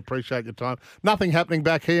we really appreciate your time. Nothing happening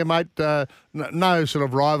back here, mate. No sort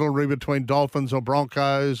of rivalry between Dolphins or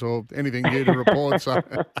Broncos or anything new to report. So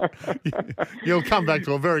you'll come back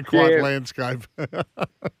to a very quiet landscape.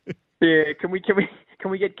 Yeah, can we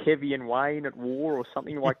get Kevy and Wayne at war or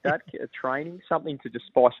something like that? Training, something to just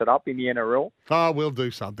spice it up in the NRL. Oh, we'll do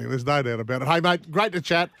something. There's no doubt about it. Hey, mate, great to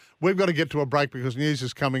chat. We've got to get to a break because news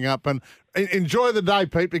is coming up. And enjoy the day,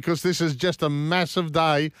 Pete, because this is just a massive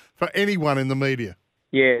day for anyone in the media.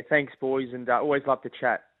 Yeah, thanks, boys, and always love to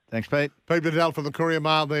chat. Thanks, Pete. Pete Bedell from the Courier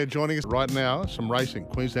Mail there joining us right now. Some racing.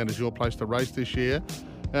 Queensland is your place to race this year.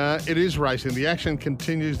 It is racing. The action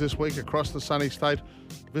continues this week across the sunny state.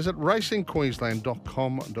 Visit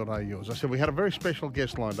racingqueensland.com.au. As I said, we had a very special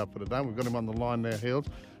guest lined up for today. We've got him on the line now, Heels.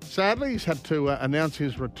 Sadly, he's had to announce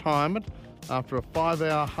his retirement after a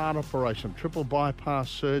 5-hour heart operation, triple bypass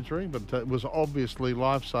surgery, but it was obviously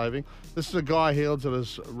life-saving. This is a guy, Heels, that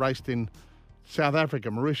has raced in South Africa,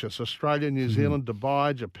 Mauritius, Australia, New Zealand,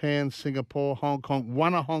 Dubai, Japan, Singapore, Hong Kong,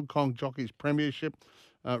 won a Hong Kong Jockeys Premiership,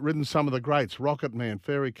 ridden some of the greats, Rocket Man,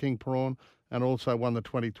 Fairy King Prawn, and also won the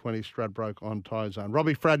 2020 Stradbroke on Tyzone.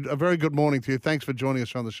 Robbie Fradd, a very good morning to you. Thanks for joining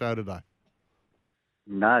us on the show today.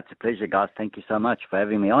 No, it's a pleasure, guys. Thank you so much for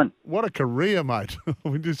having me on. What a career, mate.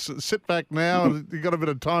 We just sit back now and you've got a bit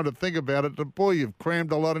of time to think about it. But boy, you've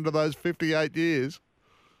crammed a lot into those 58 years.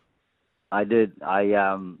 I did.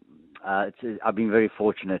 I've been very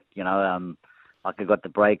fortunate, like I got the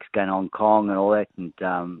breaks going to Hong Kong and all that, and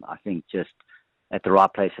I think just at the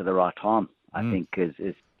right place at the right time, I think is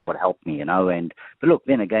what helped me, but look,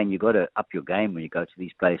 then again, you got to up your game when you go to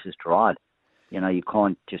these places to ride. You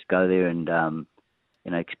can't just go there and,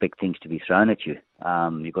 expect things to be thrown at you.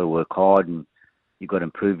 You've got to work hard and you've got to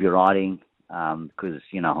improve your riding, because,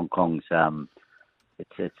 Hong Kong's,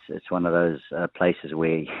 it's one of those places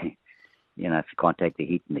where, if you can't take the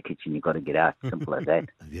heat in the kitchen, you've got to get out. Simple as that.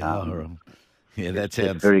 That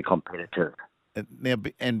sounds it's very competitive. Now,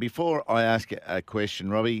 and before I ask a question,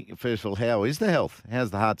 Robbie, first of all, how is the health? How's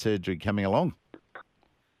the heart surgery coming along?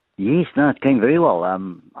 Yes, no, it's going very well. I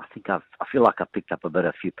think I feel like I picked up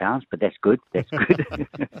a few pounds, but that's good. That's good.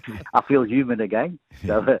 I feel human again.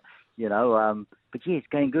 So, but yeah, it's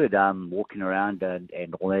going good. Walking around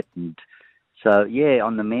and all that, and so yeah,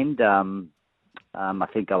 on the mend. I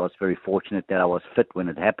think I was very fortunate that I was fit when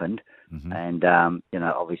it happened, and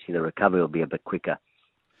obviously the recovery will be a bit quicker.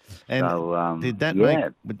 And so, did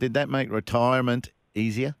that make retirement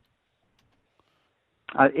easier?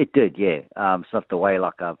 It did, yeah. It's not the way,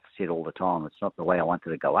 like I've said all the time, it's not the way I wanted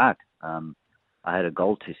to go out. I had a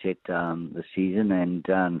goal to set this season, and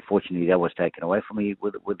unfortunately that was taken away from me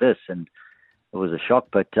with this, and it was a shock.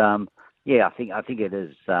 But yeah, I think it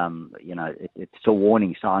is. It's a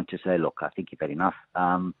warning sign to say, look, I think you've had enough.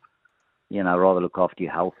 Rather look after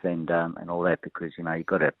your health and all that, because you've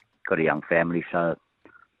got a young family, so.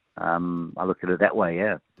 I look at it that way,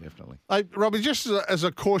 yeah. Definitely. Hey, Robbie, just as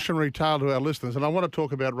a cautionary tale to our listeners, and I want to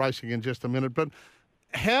talk about racing in just a minute, but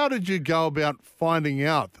how did you go about finding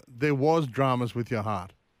out there was dramas with your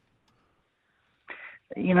heart?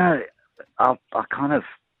 I kind of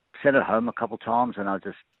sat at home a couple of times and I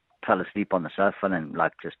just fell asleep on the sofa and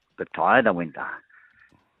just a bit tired. I went, I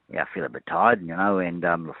feel a bit tired, and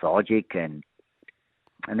lethargic. And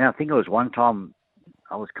then I think it was one time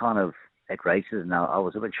I was kind of at races and I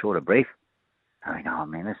was a bit short of breath. I mean, oh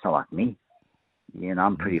man, that's not like me. I'm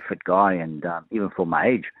a pretty fit guy, and even for my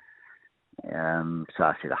age. So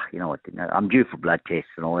I said, you know what, I'm due for blood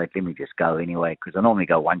tests and all that. Let me just go anyway, because I normally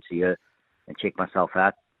go once a year and check myself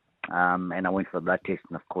out. And I went for the blood test,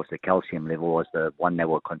 and of course the calcium level was the one they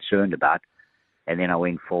were concerned about. And then I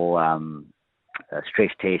went for a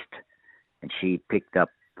stress test, and she picked up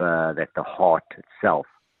that the heart itself,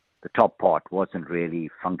 the top part, wasn't really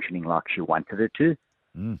functioning like she wanted it to.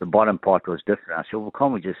 The bottom part was different. I said, well,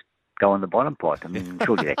 can't we just go on the bottom part? I mean,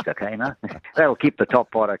 surely that's okay, no? That'll keep the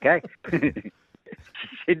top part okay. She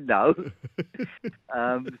said no.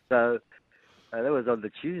 So that was on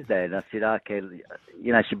the Tuesday, and I said, okay.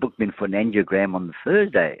 She booked me in for an angiogram on the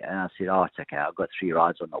Thursday, and I said, oh, it's okay. I've got 3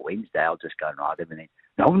 rides on the Wednesday. I'll just go and ride them. And then,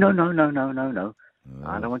 no.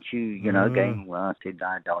 I don't want you, going, well, I said,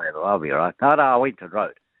 no, don't ever. I'll be all right. No, I went to the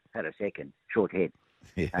road. Had a second, short head.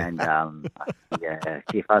 Yeah. And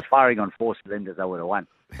if I was firing on 4 cylinders, I would have won.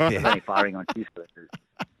 I was only firing on 2 cylinders.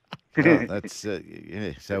 Oh, that's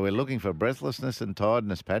So we're looking for breathlessness and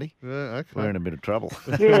tiredness, Paddy. Yeah, okay. We're in a bit of trouble.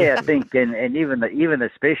 Yeah, I think, and even the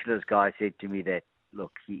specialist guy said to me that,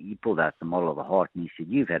 look, he pulled out the model of the heart and he said,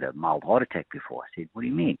 you've had a mild heart attack before. I said, what do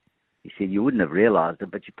you mean? He said, you wouldn't have realised it,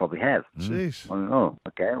 but you probably have. Jeez. I went, oh,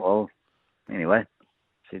 okay, well, anyway. I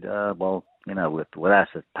said, well, with us,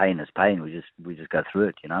 pain is pain. We just go through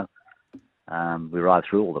it, We ride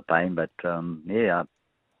through all the pain, but, and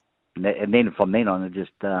then from then on,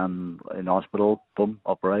 just in hospital, boom,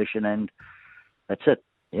 operation, and that's it.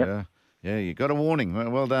 Yep. Yeah, you got a warning.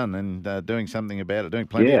 Well done, and doing something about it, doing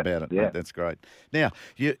plenty about it. Yeah. That's great. Now,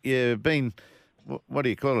 you've been, what do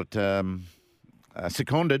you call it,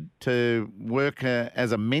 seconded to work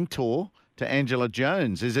as a mentor to Angela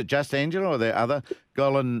Jones. Is it just Angela, or are there other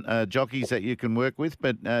Gollan jockeys that you can work with?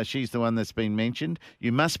 But she's the one that's been mentioned.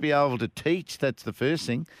 You must be able to teach. That's the first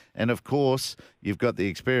thing. And, of course, you've got the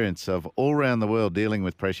experience of all around the world dealing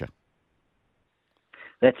with pressure.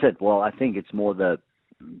 That's it. Well, I think it's more the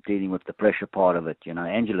dealing with the pressure part of it.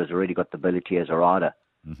 Angela's already got the ability as a rider,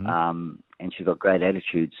 and she's got great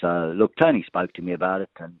attitude. So, look, Tony spoke to me about it,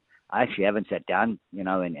 and I actually haven't sat down,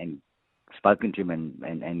 and spoken to him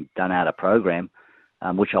and done out a program,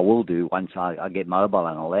 which I will do once I get mobile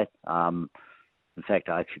and all that. In fact,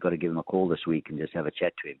 I actually got to give him a call this week and just have a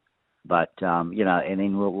chat to him. But and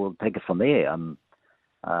then we'll take it from there.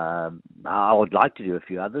 I would like to do a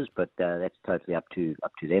few others, but that's totally up to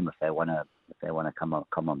them if they want to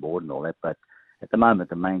come on board and all that. But at the moment,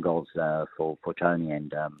 the main goal's for Tony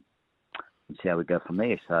and see how we go from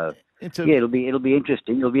there. So it'll be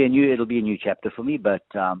interesting. It'll be a new chapter for me, but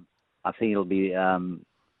I think it'll be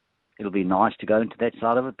nice to go into that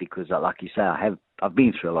side of it because, like you say, I've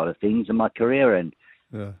been through a lot of things in my career, and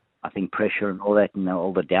I think pressure and all that, and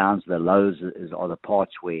all the downs, the lows, are the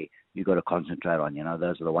parts where you got to concentrate on.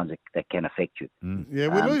 Those are the ones that can affect you. Yeah,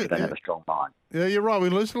 we lose. You don't have a strong mind. Yeah, you're right. We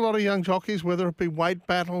lose a lot of young jockeys, whether it be weight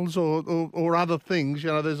battles or other things.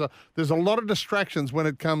 There's a lot of distractions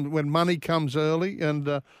when money comes early, and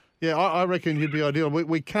I reckon you'd be ideal.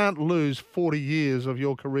 We can't lose 40 years of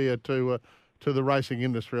your career to the racing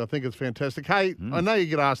industry. I think it's fantastic. Hey, I know you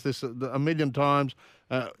get asked this a million times.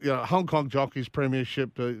 Hong Kong Jockeys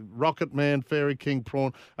Premiership, Rocket Man, Fairy King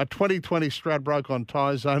Prawn, a 2020 Stradbroke on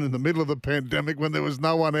Tyre Zone in the middle of the pandemic when there was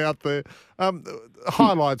no one out there.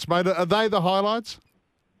 Highlights, mate. Are they the highlights?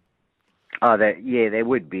 Oh, they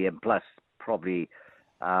would be, and plus probably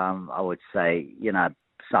I would say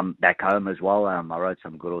some back home as well. I rode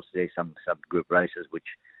some good horses there, some group races, which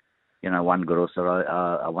one good horse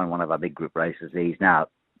I won one of our big group races there.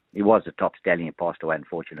 He was the top stallion, passed away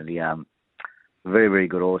unfortunately. Very, very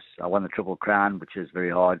good horse. I won the Triple Crown, which is very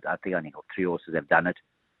hard. I think only got 3 horses have done it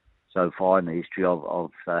so far in the history of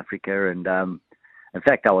South Africa. And in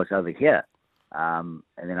fact, I was over here, and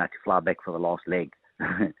then I had to fly back for the last leg.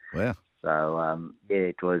 Wow. So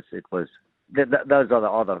it was. Those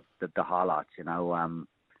are the highlights.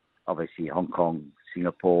 Obviously Hong Kong,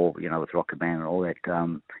 Singapore. With Rocket Man and all that.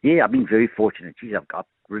 I've been very fortunate. Geez, I've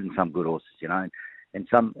ridden some good horses. And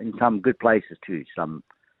some in some good places too. Some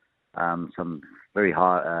very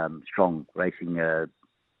high, strong racing,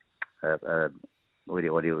 what do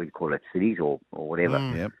you call it, cities or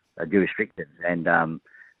whatever, jurisdictions. And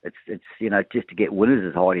it's just to get winners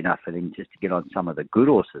is hard enough, and then just to get on some of the good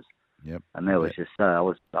horses. Yep. And that was just I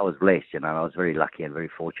was blessed. I was very lucky and very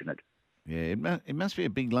fortunate. Yeah, it must be a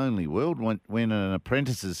big lonely world when an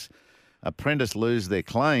apprentice lose their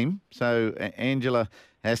claim. So Angela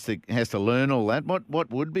has to learn all that.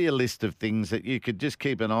 What would be a list of things that you could just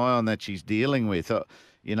keep an eye on that she's dealing with?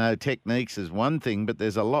 Techniques is one thing, but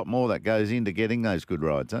there's a lot more that goes into getting those good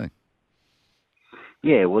rides, eh?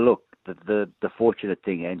 Yeah, well, look, the fortunate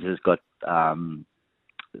thing, Angela's got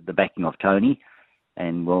the backing of Tony,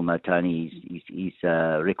 and we'll know Tony, his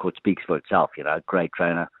record speaks for itself. Great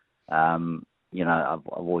trainer. I've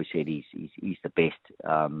always said he's the best.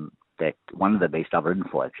 One of the best I've ridden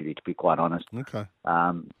for, actually, to be quite honest. Okay.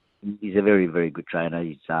 He's a very, very good trainer.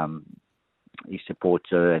 He supports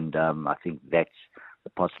her, and I think that's the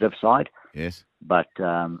positive side. Yes. But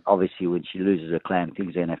obviously, when she loses her claim,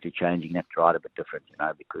 things then have to change. You can have to ride a bit different,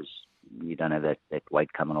 because you don't have that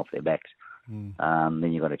weight coming off their backs. Then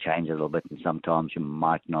you've got to change a little bit, and sometimes you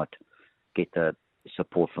might not get the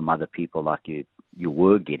support from other people like you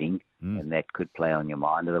were getting, and that could play on your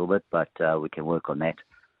mind a little bit. But we can work on that.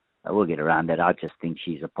 We'll get around that. I just think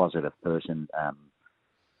she's a positive person,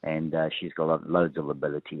 and she's got loads of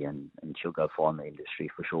ability, and she'll go far in the industry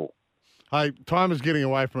for sure. Hey, time is getting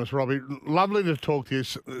away from us, Robbie. Lovely to talk to you.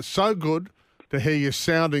 So good to hear you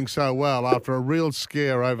sounding so well after a real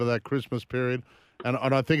scare over that Christmas period. And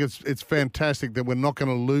I think it's fantastic that we're not going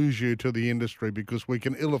to lose you to the industry, because we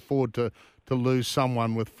can ill afford to lose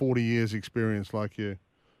someone with 40 years experience like you.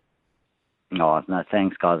 No,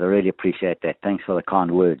 thanks, guys. I really appreciate that. Thanks for the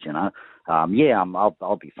kind words, I'll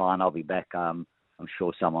be fine. I'll be back. I'm I'm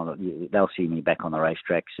sure they'll see me back on the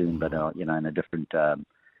racetrack soon, but in a different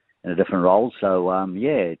role. So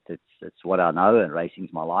it's what I know, and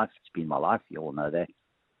racing's my life. It's been my life. You all know that,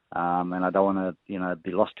 and I don't want to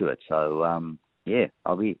be lost to it. So I'll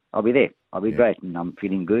be there. I'll be great, and I'm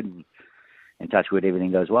feeling good. And in touch with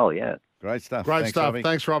everything goes well. Yeah. Great stuff. Great Thanks, stuff. Robbie.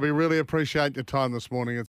 Thanks, Robbie. Really appreciate your time this morning.